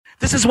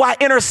This is why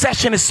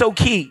intercession is so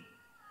key.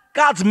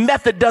 God's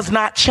method does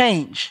not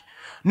change.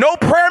 No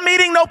prayer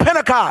meeting, no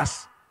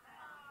Pentecost.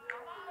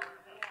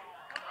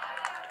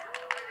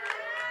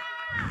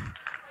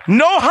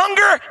 No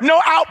hunger,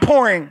 no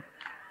outpouring.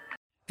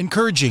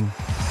 Encouraging,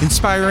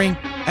 inspiring,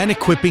 and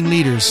equipping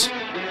leaders.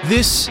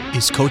 This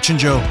is Coach and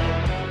Joe.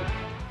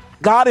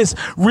 God is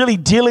really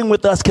dealing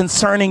with us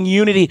concerning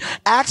unity.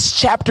 Acts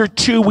chapter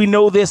 2, we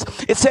know this.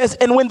 It says,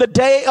 and when the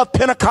day of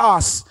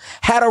Pentecost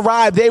had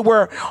arrived, they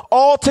were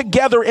all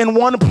together in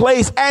one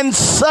place, and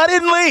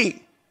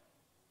suddenly,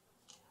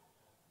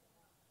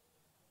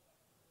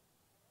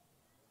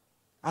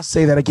 I'll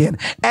say that again,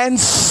 and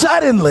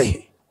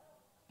suddenly,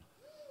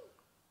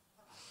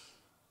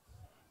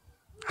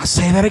 I'll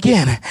say that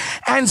again,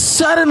 and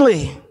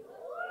suddenly,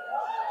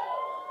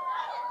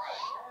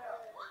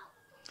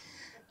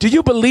 do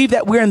you believe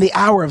that we're in the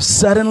hour of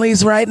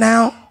suddenlies right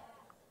now?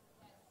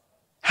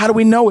 How do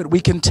we know it? We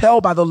can tell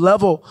by the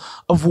level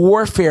of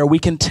warfare. We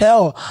can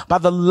tell by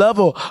the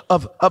level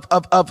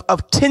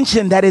of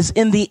tension that is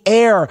in the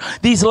air.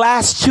 These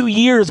last 2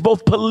 years,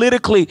 both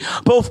politically,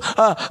 both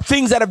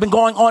things that have been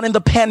going on in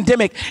the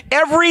pandemic.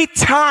 Every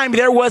time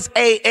there was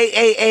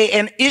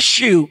an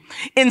issue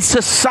in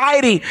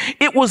society,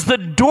 it was the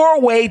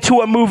doorway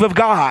to a move of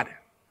God.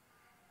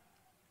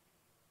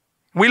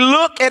 We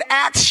look at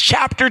Acts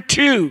chapter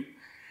 2.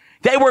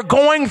 They were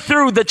going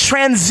through the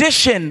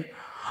transition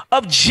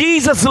of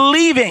Jesus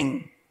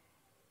leaving.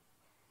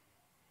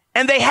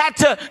 And they had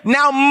to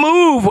now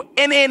move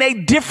in a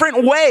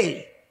different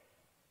way.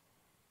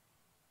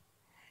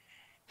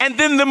 And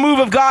then the move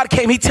of God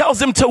came. He tells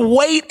them to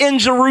wait in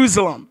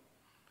Jerusalem.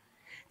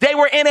 They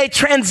were in a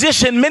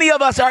transition. Many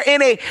of us are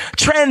in a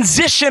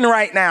transition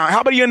right now.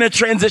 How many of you in a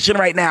transition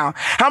right now?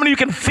 How many of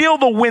you can feel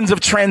the winds of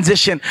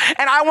transition?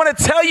 And I want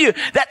to tell you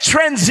that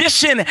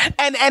transition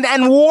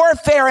and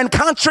warfare and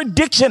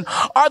contradiction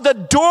are the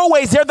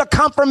doorways. They're the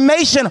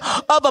confirmation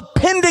of a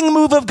pending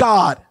move of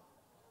God.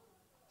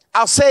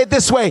 I'll say it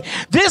this way.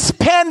 This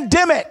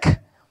pandemic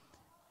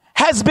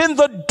has been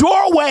the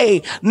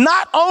doorway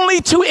not only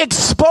to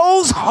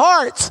expose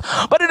hearts,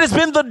 but it has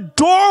been the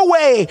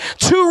doorway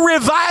to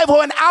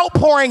revival and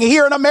outpouring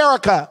here in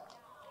America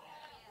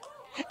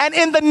and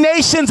in the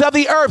nations of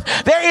the earth.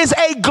 There is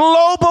a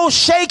global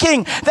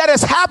shaking that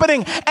is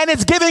happening, and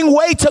it's giving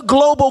way to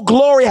global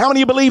glory. How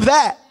many of you believe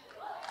that?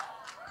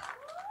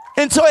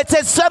 And so it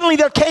says, suddenly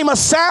there came a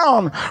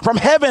sound from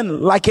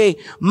heaven like a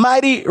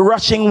mighty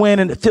rushing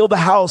wind, and it filled the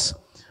house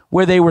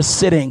where they were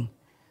sitting.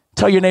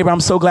 Tell your neighbor,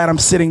 I'm so glad I'm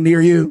sitting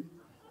near you.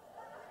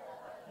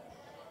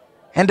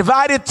 And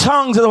divided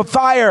tongues of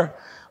fire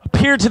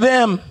appeared to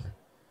them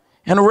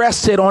and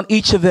rested on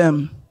each of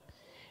them.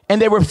 And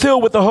they were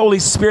filled with the Holy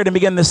Spirit and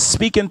began to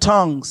speak in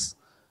tongues.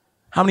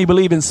 How many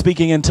believe in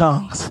speaking in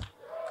tongues?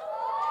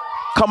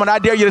 Come on, I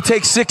dare you to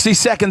take 60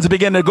 seconds to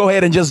begin to go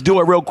ahead and just do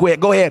it real quick.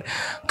 Go ahead.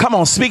 Come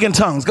on, speak in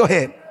tongues. Go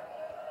ahead.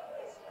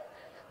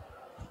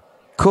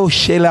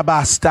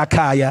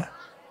 Koshelabastakaya.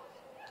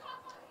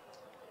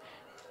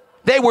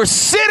 They were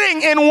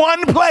sitting in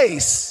one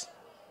place.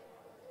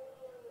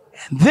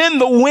 And then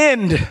the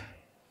wind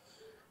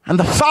and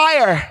the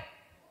fire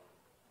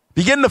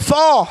began to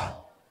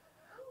fall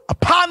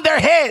upon their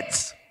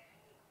heads.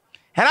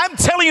 And I'm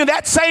telling you,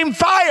 that same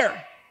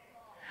fire,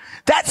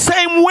 that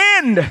same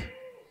wind,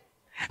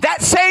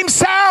 that same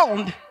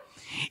sound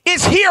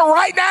is here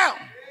right now.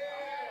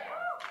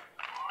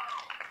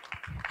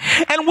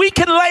 And we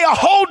can lay a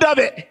hold of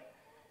it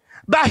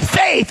by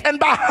faith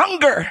and by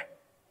hunger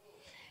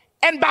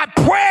and by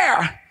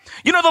prayer.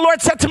 You know, the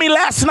Lord said to me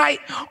last night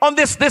on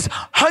this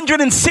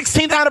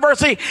 116th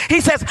anniversary,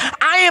 he says,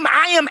 I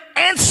am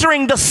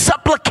answering the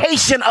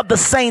supplication of the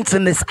saints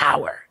in this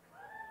hour.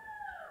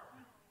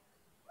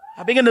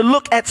 I began to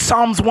look at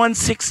Psalms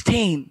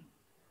 116.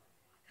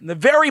 And the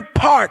very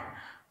part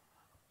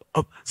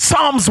of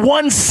Psalms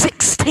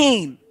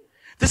 116,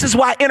 this is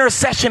why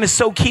intercession is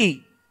so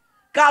key.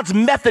 God's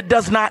method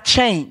does not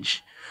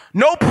change.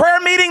 No prayer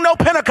meeting, no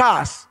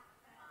Pentecost.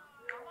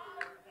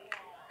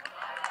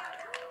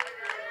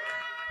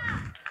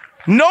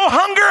 No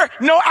hunger,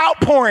 no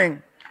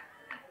outpouring.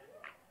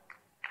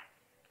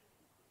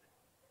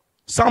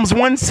 Psalms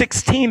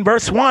 116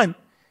 verse 1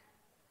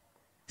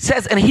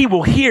 says, and he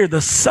will hear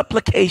the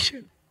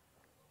supplication.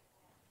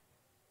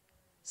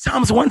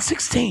 Psalms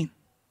 116.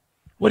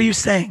 What are you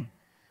saying?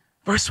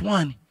 Verse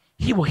 1,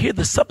 he will hear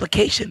the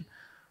supplication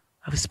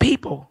of his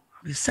people,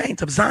 of his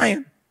saints of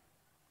Zion.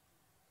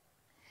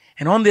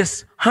 And on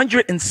this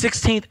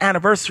 116th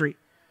anniversary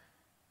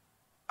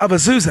of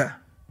Azusa,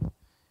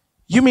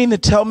 you mean to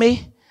tell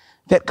me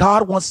that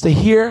God wants to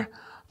hear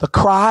the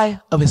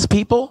cry of his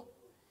people?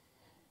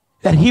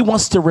 That he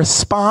wants to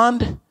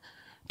respond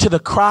to the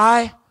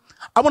cry?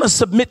 I want to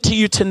submit to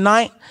you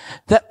tonight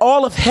that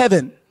all of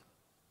heaven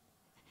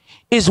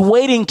is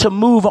waiting to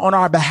move on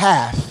our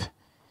behalf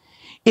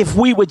if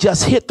we would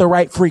just hit the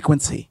right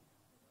frequency.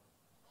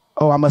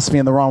 Oh, I must be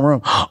in the wrong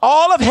room.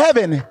 All of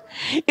heaven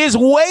is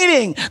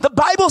waiting. The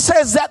Bible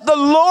says that the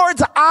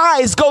Lord's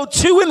eyes go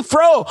to and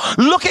fro,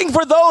 looking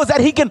for those that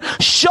he can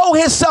show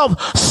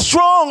himself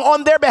strong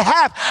on their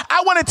behalf.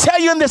 I want to tell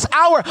you in this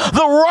hour,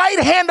 the right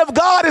hand of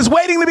God is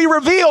waiting to be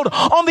revealed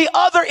on the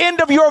other end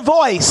of your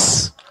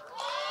voice.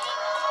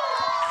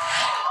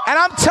 And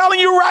I'm telling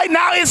you right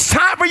now, it's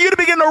time for you to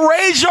begin to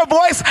raise your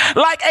voice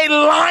like a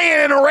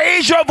lion and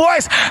raise your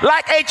voice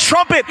like a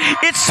trumpet.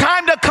 It's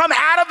time to come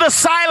out of the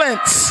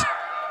silence.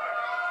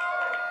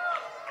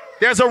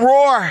 There's a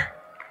roar.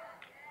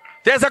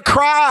 There's a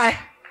cry.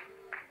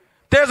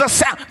 There's a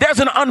sound. There's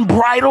an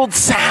unbridled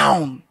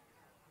sound.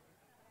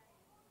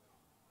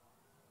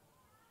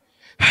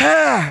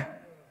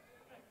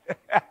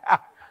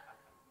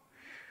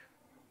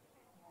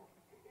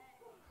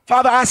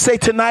 Father, I say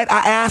tonight, I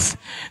ask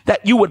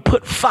that you would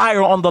put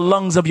fire on the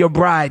lungs of your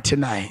bride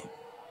tonight.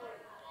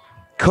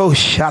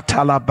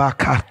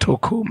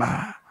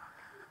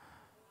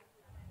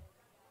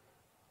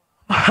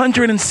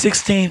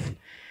 116th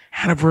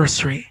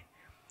anniversary.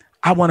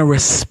 I want to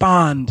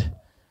respond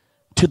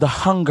to the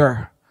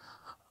hunger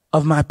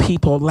of my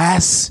people.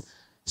 Last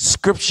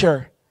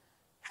scripture,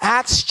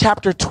 Acts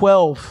chapter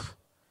 12.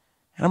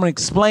 And I'm going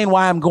to explain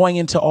why I'm going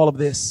into all of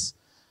this.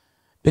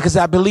 Because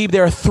I believe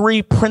there are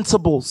three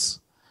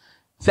principles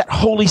that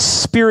Holy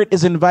Spirit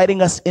is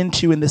inviting us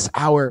into in this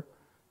hour.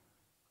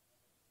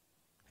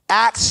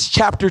 Acts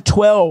chapter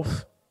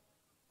 12.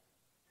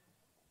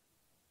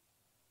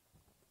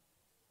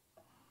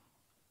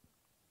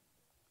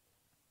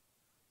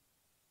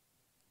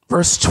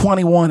 Verse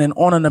 21, and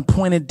on an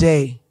appointed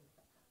day,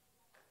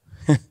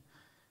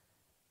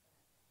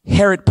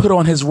 Herod put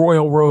on his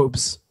royal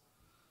robes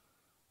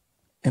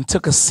and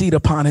took a seat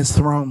upon his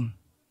throne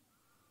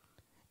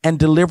and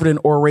delivered an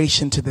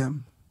oration to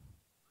them.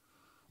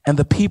 And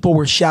the people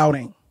were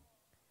shouting,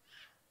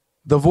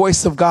 the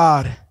voice of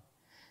God,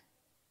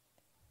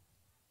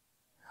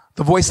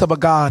 the voice of a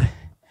God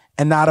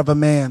and not of a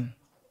man.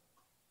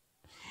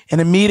 And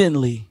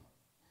immediately,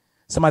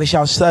 somebody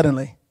shouts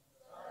suddenly.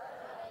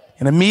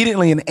 And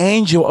immediately an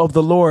angel of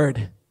the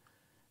Lord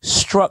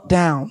struck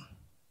down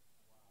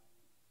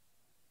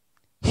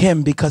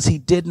him because he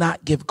did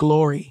not give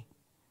glory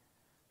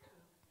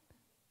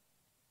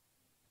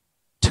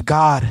to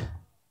God. And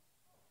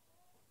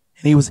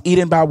he was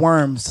eaten by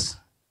worms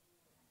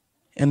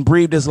and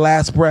breathed his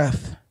last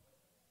breath.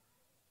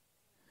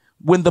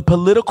 When the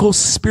political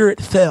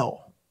spirit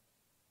fell,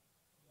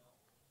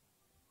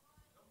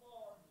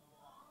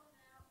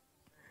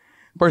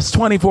 verse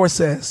 24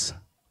 says,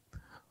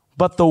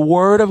 but the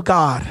word of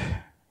God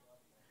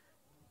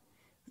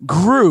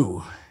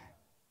grew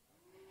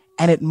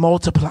and it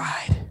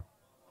multiplied.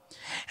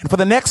 And for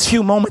the next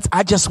few moments,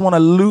 I just want to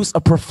loose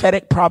a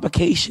prophetic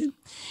provocation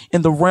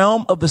in the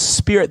realm of the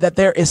spirit that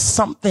there is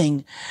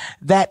something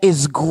that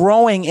is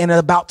growing and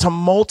about to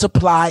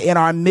multiply in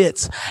our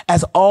midst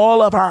as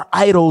all of our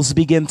idols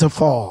begin to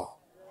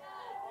fall.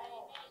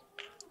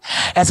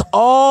 As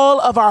all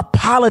of our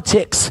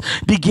politics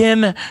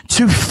begin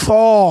to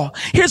fall.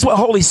 Here's what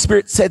Holy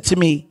Spirit said to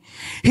me.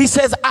 He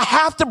says, I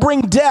have to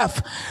bring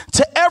death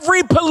to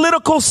every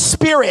political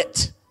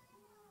spirit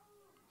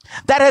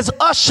that has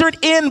ushered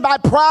in by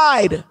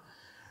pride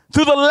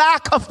through the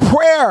lack of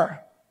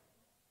prayer.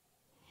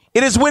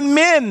 It is when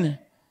men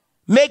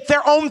make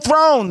their own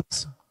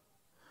thrones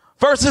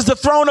versus the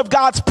throne of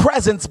God's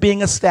presence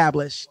being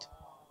established.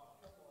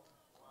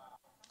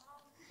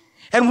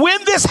 And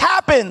when this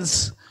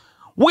happens,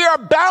 we are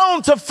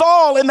bound to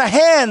fall in the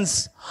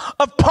hands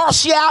of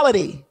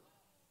partiality.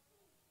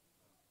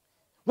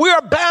 We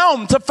are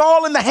bound to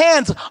fall in the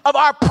hands of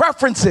our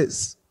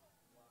preferences.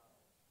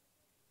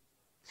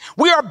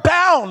 We are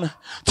bound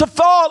to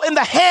fall in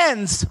the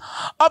hands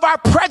of our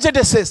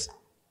prejudices.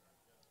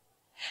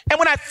 And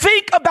when I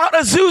think about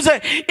Azusa,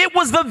 it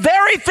was the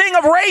very thing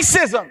of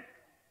racism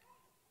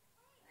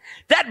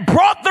that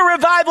brought the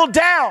revival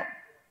down.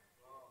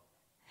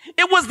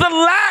 It was the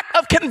lack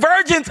of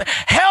convergence.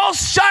 Hell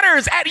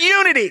shudders at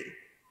unity.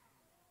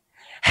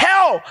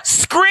 Hell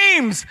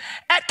screams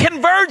at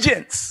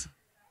convergence.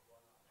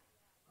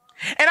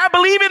 And I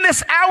believe in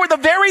this hour, the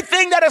very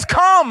thing that has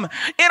come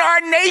in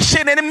our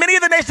nation and in many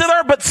of the nations of the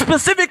earth, but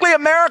specifically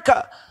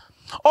America,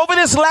 over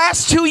this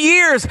last 2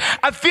 years,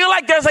 I feel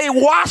like there's a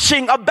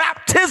washing, a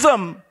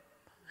baptism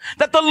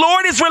that the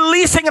Lord is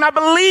releasing. And I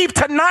believe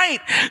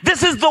tonight,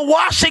 this is the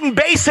washing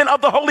basin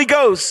of the Holy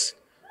Ghost.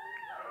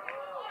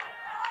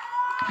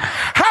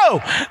 How?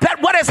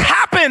 That what has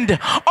happened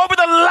over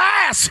the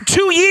last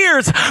 2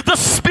 years, the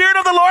Spirit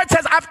of the Lord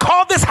says, I've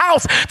called this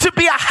house to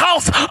be a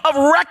house of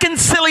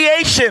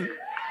reconciliation.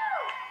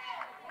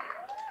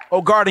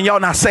 Oh, Garden, y'all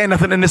not saying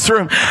nothing in this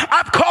room.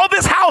 I've called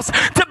this house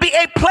to be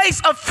a place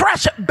of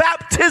fresh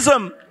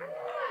baptism.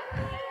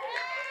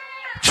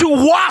 To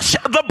wash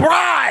the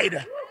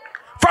bride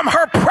from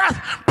her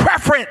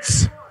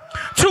preference.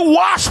 To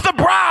wash the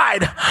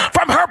bride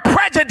from her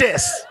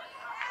prejudice.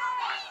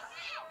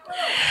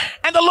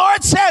 And the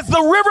Lord says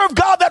the river of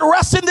God that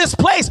rests in this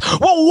place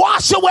will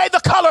wash away the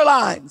color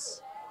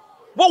lines.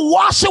 will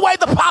wash away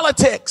the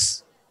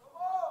politics.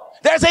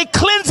 There's a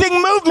cleansing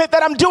movement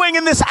that I'm doing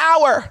in this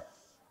hour.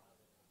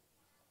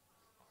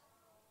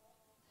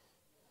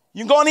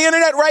 You can go on the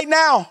internet right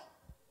now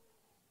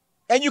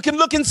and you can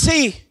look and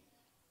see.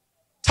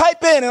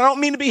 Type in, and I don't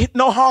mean to be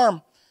no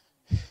harm.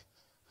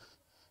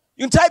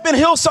 You can type in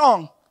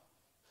Hillsong.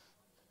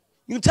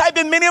 You can type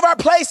in many of our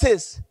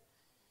places.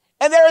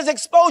 And there is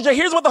exposure.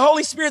 Here's what the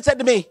Holy Spirit said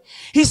to me.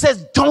 He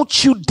says,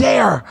 don't you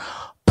dare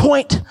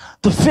point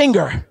the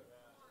finger.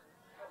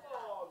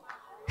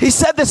 He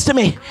said this to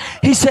me.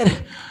 He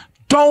said,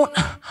 don't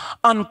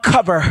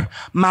uncover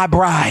my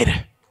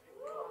bride.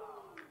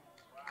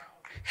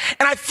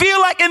 And I feel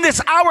like in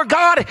this hour,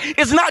 God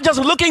is not just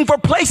looking for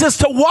places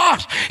to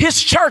wash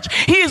his church.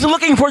 He is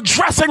looking for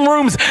dressing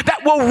rooms that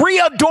will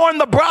readorn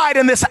the bride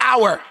in this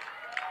hour.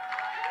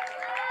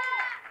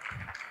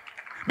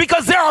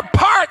 Because there are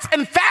parts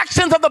and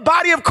factions of the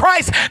body of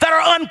Christ that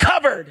are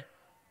uncovered.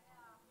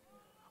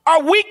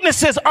 Our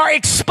weaknesses are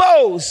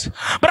exposed.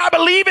 But I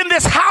believe in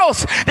this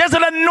house, there's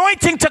an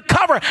anointing to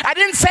cover. I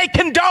didn't say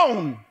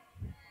condone.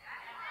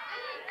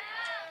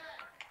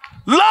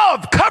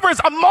 Love covers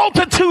a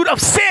multitude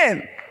of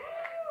sin.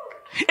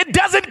 It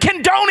doesn't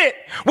condone it.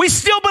 We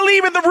still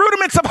believe in the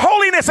rudiments of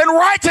holiness and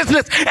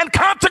righteousness and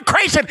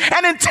consecration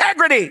and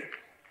integrity.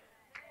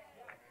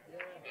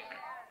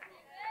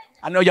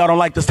 I know y'all don't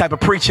like this type of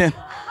preaching.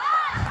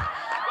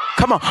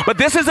 Come on. But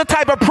this is the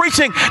type of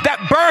preaching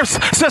that births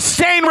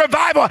sustained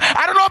revival.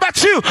 I don't know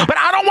about you, but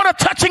I don't want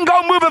a touch and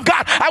go move of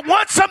God. I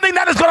want something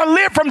that is going to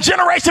live from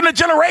generation to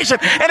generation,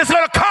 and it's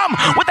going to come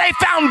with a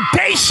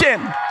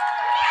foundation.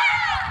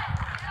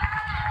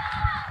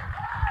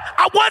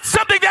 I want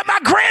something that my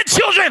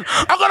grandchildren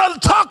are going to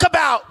talk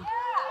about.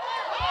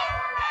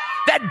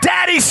 That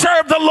daddy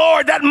served the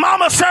Lord, that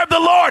mama served the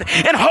Lord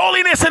in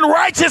holiness and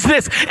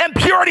righteousness and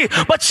purity,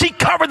 but she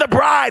covered the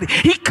bride.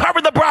 He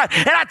covered the bride.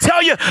 And I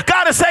tell you,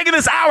 God is saying in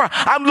this hour,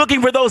 I'm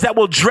looking for those that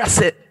will dress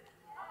it.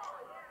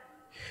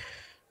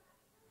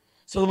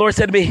 So the Lord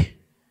said to me,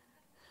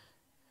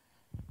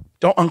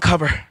 don't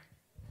uncover.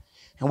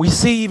 And we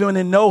see even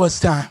in Noah's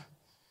time,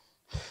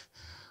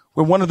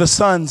 where one of the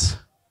sons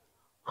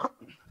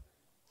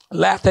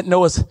laughed at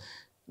Noah's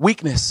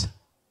weakness,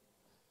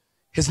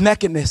 his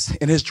nakedness,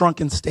 and his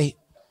drunken state.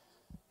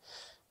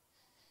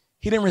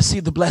 He didn't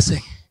receive the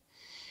blessing.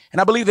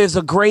 And I believe there's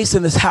a grace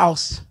in this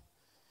house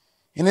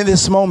and in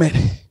this moment,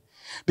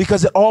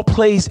 because it all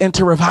plays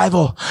into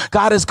revival.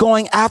 God is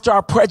going after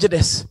our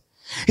prejudice.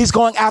 He's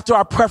going after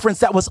our preference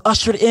that was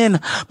ushered in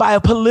by a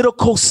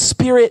political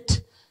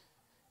spirit.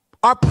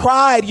 Our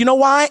pride, you know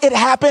why it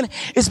happened?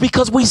 It's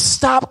because we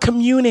stopped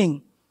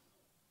communing.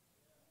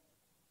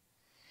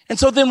 And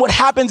so then what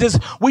happens is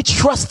we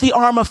trust the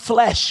arm of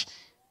flesh.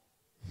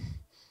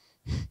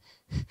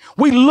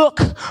 We look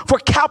for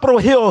Capitol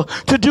Hill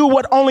to do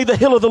what only the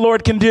hill of the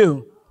Lord can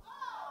do.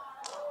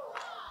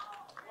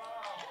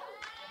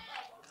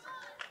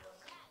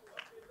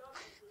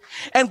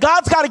 And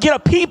God's got to get a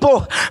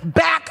people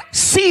back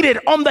seated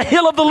on the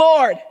hill of the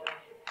Lord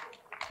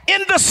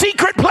in the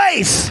secret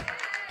place.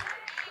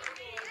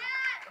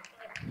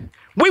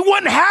 We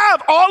wouldn't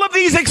have all of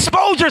these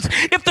exposures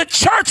if the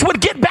church would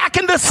get back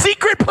in the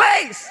secret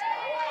place.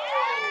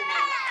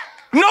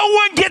 No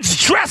one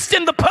gets dressed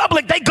in the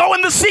public. They go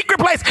in the secret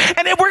place.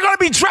 And if we're going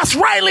to be dressed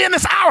rightly in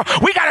this hour,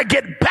 we got to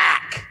get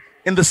back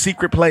in the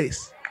secret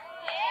place.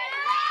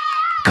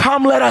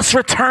 Come, let us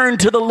return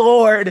to the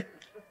Lord.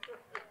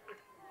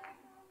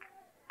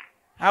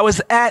 I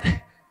was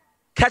at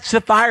Catch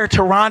the Fire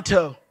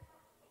Toronto.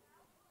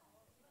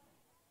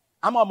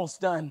 I'm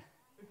almost done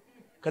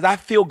because I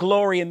feel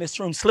glory in this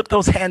room. Slip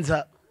those hands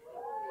up.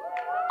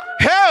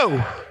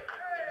 Ho!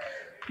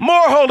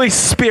 More Holy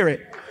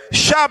Spirit.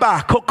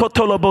 Shaba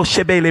kokotolobo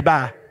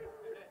shebeleba.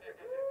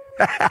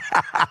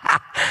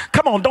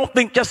 Come on, don't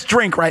think, just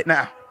drink right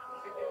now.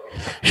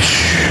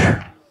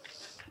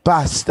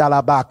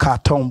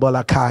 Bastalabaka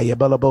tombolakaya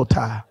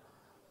balabota.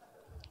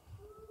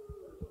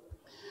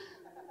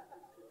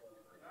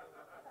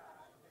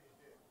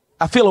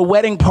 I feel a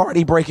wedding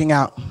party breaking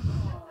out.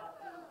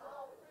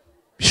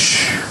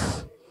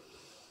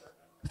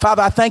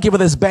 Father, I thank you for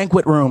this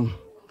banquet room.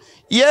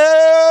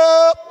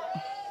 Yep.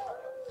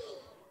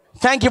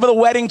 Thank you for the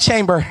wedding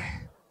chamber.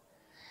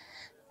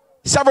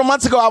 Several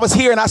months ago, I was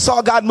here and I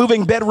saw God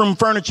moving bedroom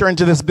furniture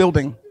into this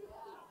building.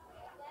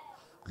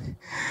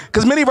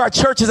 Because many of our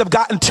churches have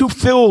gotten too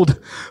filled.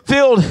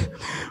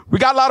 We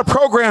got a lot of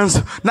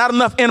programs, not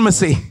enough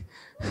intimacy.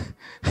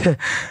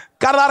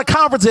 Got a lot of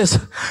conferences,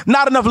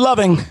 not enough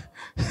loving.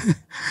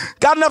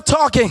 Got enough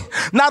talking,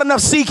 not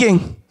enough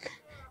seeking.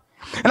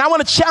 And I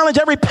want to challenge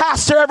every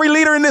pastor, every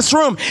leader in this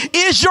room.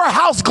 Is your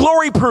house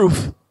glory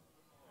proof?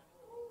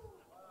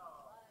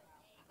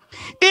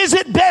 Is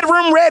it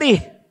bedroom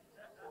ready?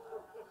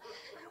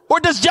 Or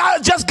does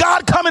just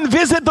God come and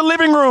visit the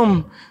living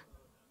room?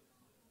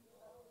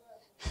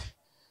 I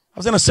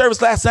was in a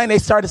service last night and they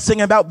started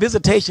singing about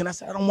visitation. I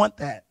said, I don't want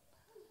that.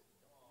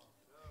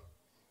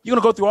 You're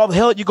going to go through all the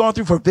hell you're going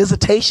through for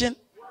visitation?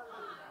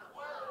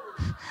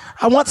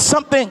 I want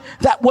something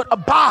that would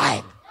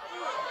abide.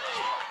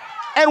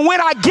 And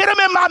when I get him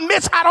in my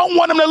midst, I don't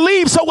want him to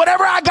leave. So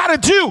whatever I got to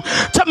do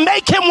to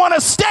make him want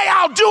to stay,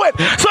 I'll do it.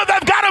 So if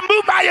I've got to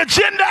move my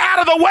agenda out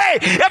of the way,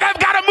 if I've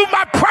got to move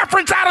my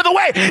preference out of the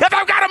way, if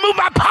I've got to move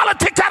my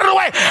politics out of the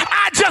way,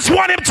 I just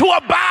want him to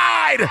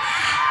abide.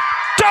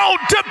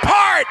 Don't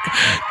depart.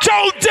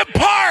 Don't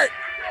depart.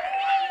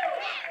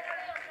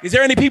 Is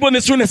there any people in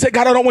this room that say,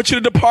 God, I don't want you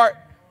to depart?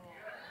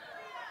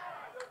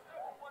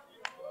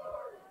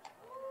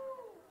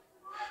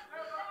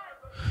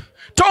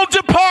 Don't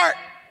depart.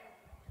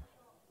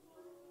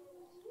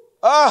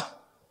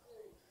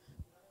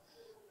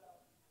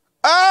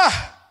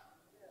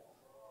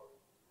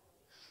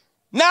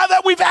 Now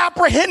that we've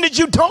apprehended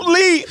you, don't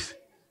leave.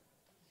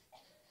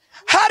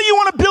 How do you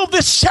want to build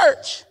this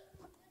church?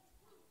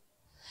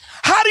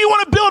 How do you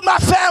want to build my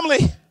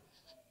family?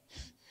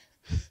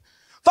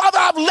 Father,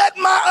 I've let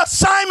my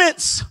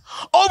assignments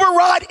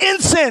override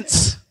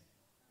incense.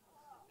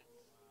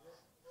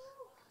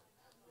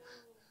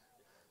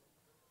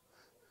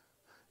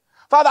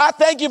 Father, I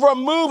thank you for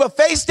a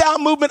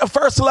face-down movement of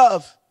First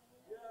Love.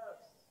 I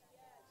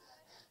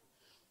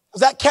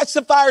was at Catch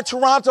the Fire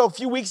Toronto a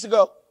few weeks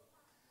ago.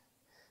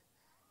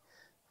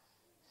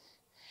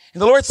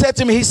 And the Lord said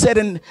to me, he said,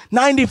 in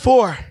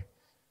 94,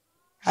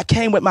 I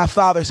came with my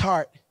Father's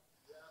heart.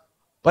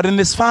 But in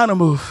this final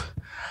move,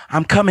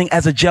 I'm coming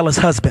as a jealous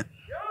husband.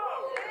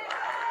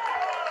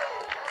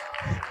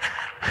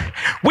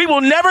 We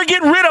will never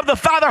get rid of the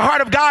Father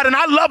heart of God, and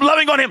I love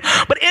loving on him.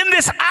 But in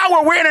this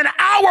hour, we're in an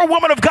hour,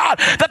 woman of God,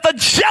 that the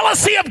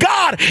jealousy of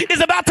God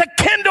is about to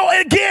kindle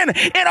again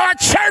in our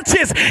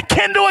churches,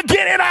 kindle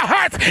again in our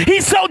hearts.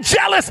 He's so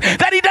jealous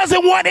that he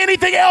doesn't want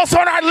anything else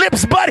on our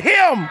lips but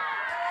him.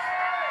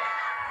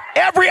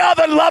 Every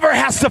other lover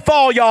has to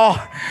fall, y'all.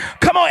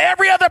 Come on,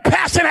 every other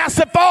passion has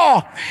to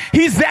fall.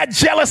 He's that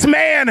jealous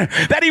man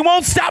that he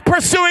won't stop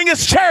pursuing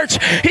his church.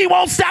 He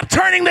won't stop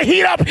turning the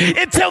heat up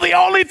until the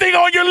only thing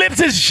on your lips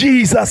is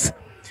Jesus.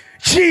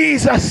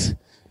 Jesus.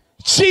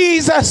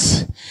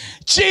 Jesus.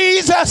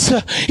 Jesus.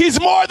 He's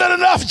more than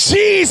enough.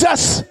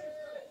 Jesus.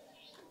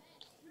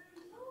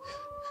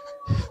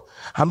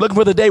 I'm looking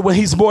for the day when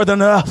he's more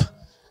than enough.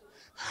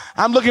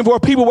 I'm looking for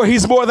people where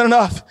he's more than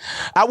enough.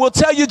 I will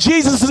tell you,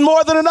 Jesus is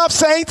more than enough,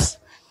 saints.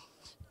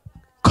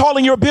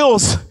 Calling your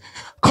bills,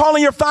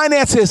 calling your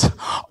finances,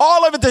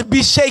 all of it to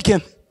be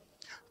shaken,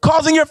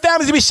 causing your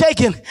family to be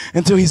shaken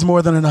until he's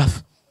more than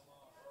enough.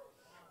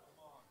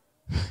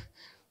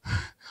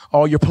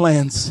 All your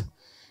plans.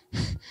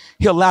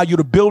 He'll allow you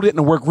to build it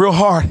and work real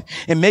hard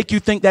and make you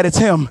think that it's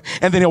him,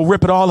 and then he'll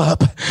rip it all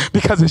up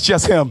because it's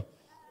just him.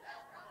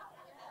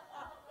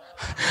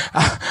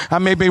 I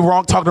may be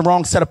wrong, talking to the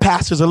wrong set of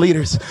pastors or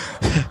leaders.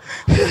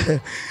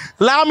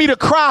 Allow me to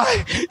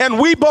cry and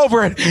weep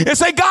over it and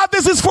say, God,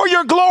 this is for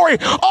your glory.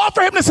 All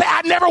for him to say,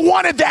 I never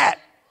wanted that.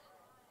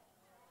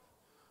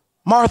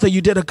 Martha,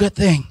 you did a good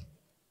thing,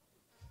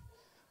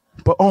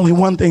 but only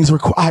one thing's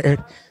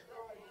required.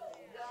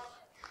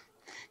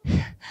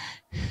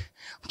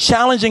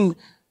 Challenging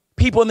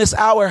people in this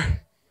hour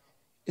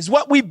is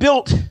what we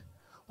built.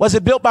 Was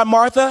it built by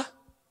Martha,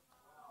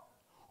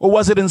 or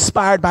was it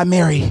inspired by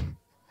Mary?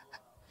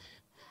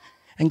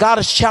 And God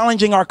is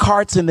challenging our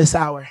hearts in this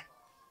hour.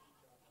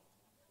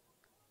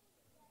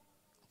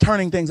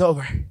 Turning things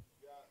over.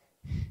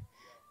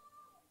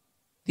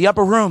 The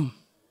upper room,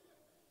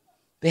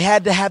 they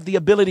had to have the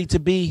ability to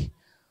be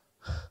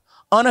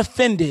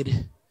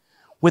unoffended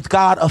with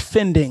God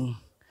offending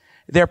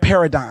their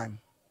paradigm.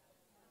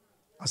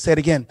 I'll say it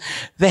again.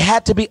 They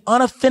had to be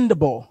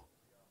unoffendable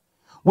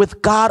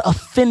with God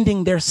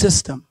offending their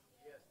system.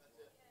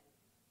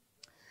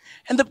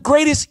 And the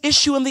greatest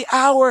issue in the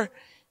hour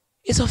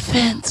is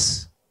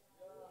offense.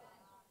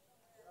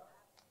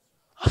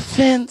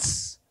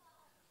 Offense.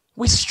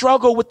 We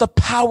struggle with the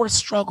power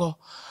struggle.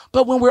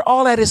 But when we're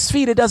all at his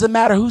feet, it doesn't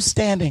matter who's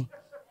standing.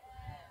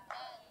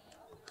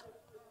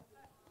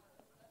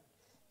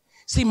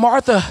 See,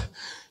 Martha,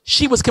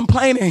 she was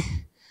complaining.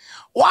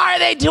 Why are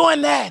they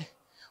doing that?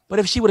 But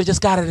if she would have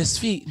just got at his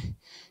feet,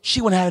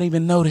 she wouldn't have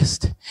even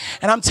noticed.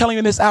 And I'm telling you,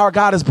 in this hour,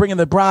 God is bringing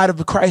the bride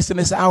of Christ in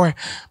this hour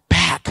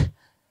back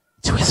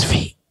to his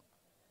feet.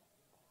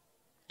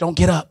 Don't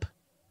get up.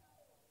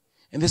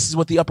 And this is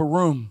what the upper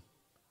room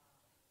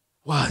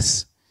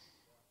was.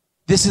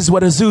 This is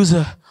what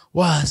Azusa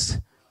was.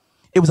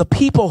 It was a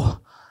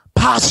people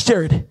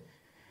postured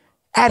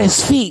at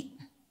his feet.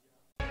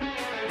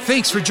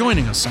 Thanks for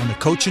joining us on the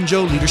Coach and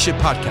Joe Leadership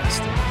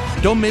Podcast.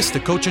 Don't miss the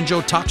Coach and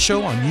Joe Talk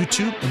Show on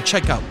YouTube, and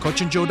check out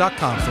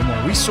coachandjoe.com for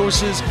more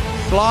resources,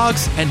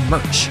 blogs, and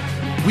merch.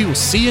 We will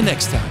see you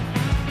next time.